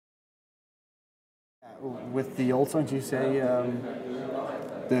with the old songs, you say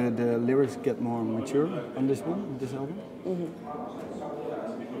the lyrics get more mature on this one, this album? Mm-hmm.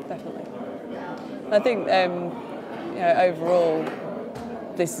 Definitely. I think overall,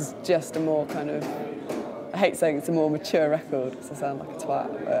 this is just a more kind of, I hate saying it's a more mature record because I sound like a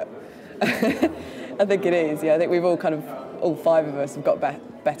twat, but I think it is. Yeah, I think we've all all five of us have got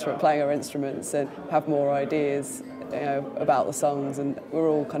better at playing our instruments and have more ideas, about the songs, and we're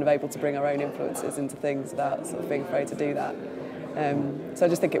all kind of able to bring our own influences into things without sort of being afraid to do that. So I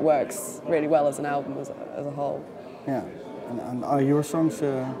just think it works really well as an album as a whole. Yeah, and are your songs,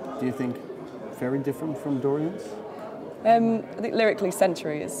 do you think, very different from Dorian's? I think lyrically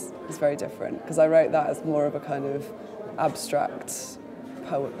Century is very different because I wrote that as more of a kind of abstract,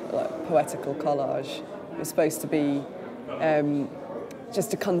 poetical collage. It was supposed to be just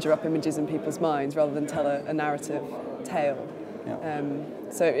to conjure up images in people's minds rather than tell a narrative tale. Yeah.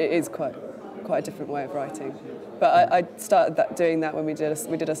 So it is quite a different way of writing. But I started doing that when we did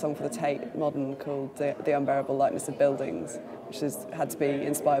a song for the Tate Modern called The Unbearable Lightness of Buildings, which had to be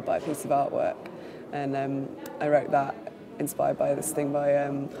inspired by a piece of artwork. And I wrote that inspired by this thing by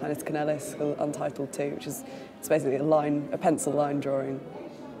Heinrich Cornelis called Untitled 2, which is basically a pencil line drawing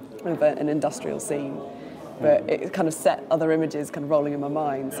of an industrial scene. But it kind of set other images kind of rolling in my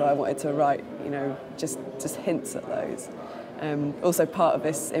mind, so I wanted to write, just hints at those. Also, part of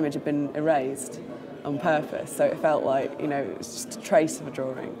this image had been erased on purpose, so it felt like, it was just a trace of a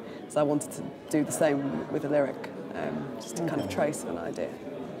drawing. So I wanted to do the same with a lyric, just to kind of trace an idea.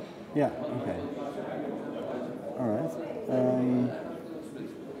 Yeah, okay. All right.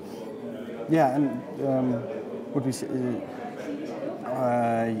 Yeah, and would we say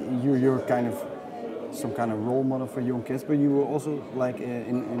you're kind of some kind of role model for young kids, but you were also like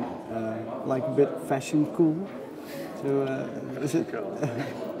like a bit fashion cool. So is it?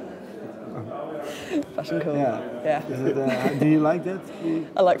 Fashion cool. Yeah. Yeah. Is it, do you like that?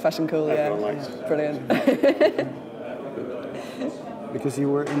 I like fashion cool. Everyone Yeah. likes it. Brilliant. Because you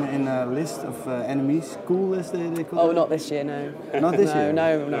were in a list of enemies, cool list they call it? Oh, not this year, no. Not this year?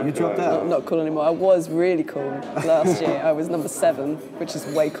 No. You dropped out? Not cool anymore. I was really cool last year. I was number 7, which is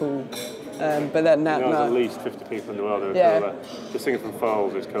way cool. But then now... There's at least 50 people in the world who are cooler. The singer from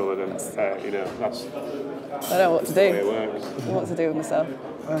Falls is cooler than, that's... I don't know what to do. the way it works. I don't know what to do with myself.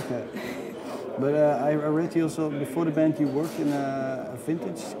 Okay. But I read you also, before the band, you worked in a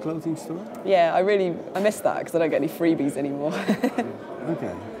vintage clothing store? Yeah, I miss that because I don't get any freebies anymore.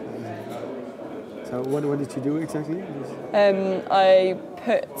 Okay. So what did you do exactly? I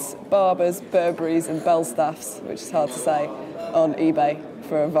put Barbers, Burberrys and Belstaffs, which is hard to say, on eBay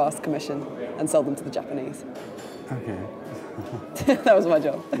for a vast commission and sold them to the Japanese. Okay. That was my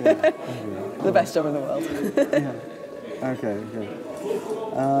job. Yeah. Okay. The best job in the world. Yeah. Okay.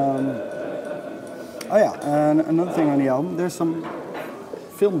 Oh yeah, and another thing on the album, there's some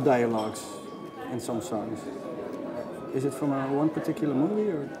film dialogues in some songs. Is it from one particular movie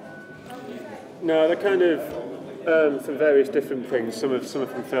or? No, they're kind of from various different things. Some are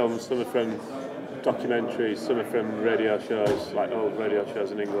from films, some are from documentaries, some are from radio shows, like old radio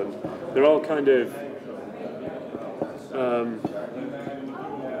shows in England. They're all kind of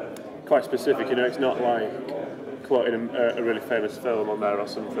quite specific. It's not like quoting a really famous film on there or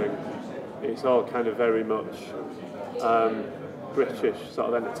something. It's all kind of very much British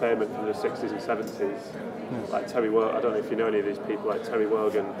sort of entertainment from the 60s and 70s. Like Terry Wogan, I don't know if you know any of these people, like Terry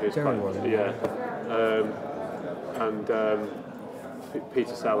Wogan, who's and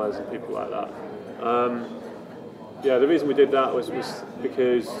Peter Sellers and people like that. The reason we did that was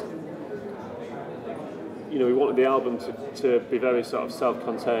because we wanted the album to be very sort of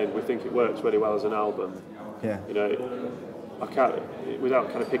self-contained. We think it works really well as an album. Yeah. I can't, without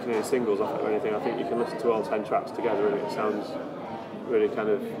kind of picking any singles off it or anything, I think you can listen to all 10 tracks together and it sounds really kind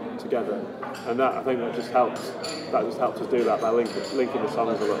of together. And I think that just helps us do that by linking the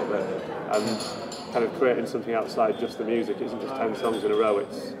songs a little bit and kind of creating something outside just the music. It isn't just 10 songs in a row,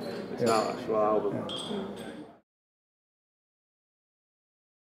 it's an actual album. Yeah.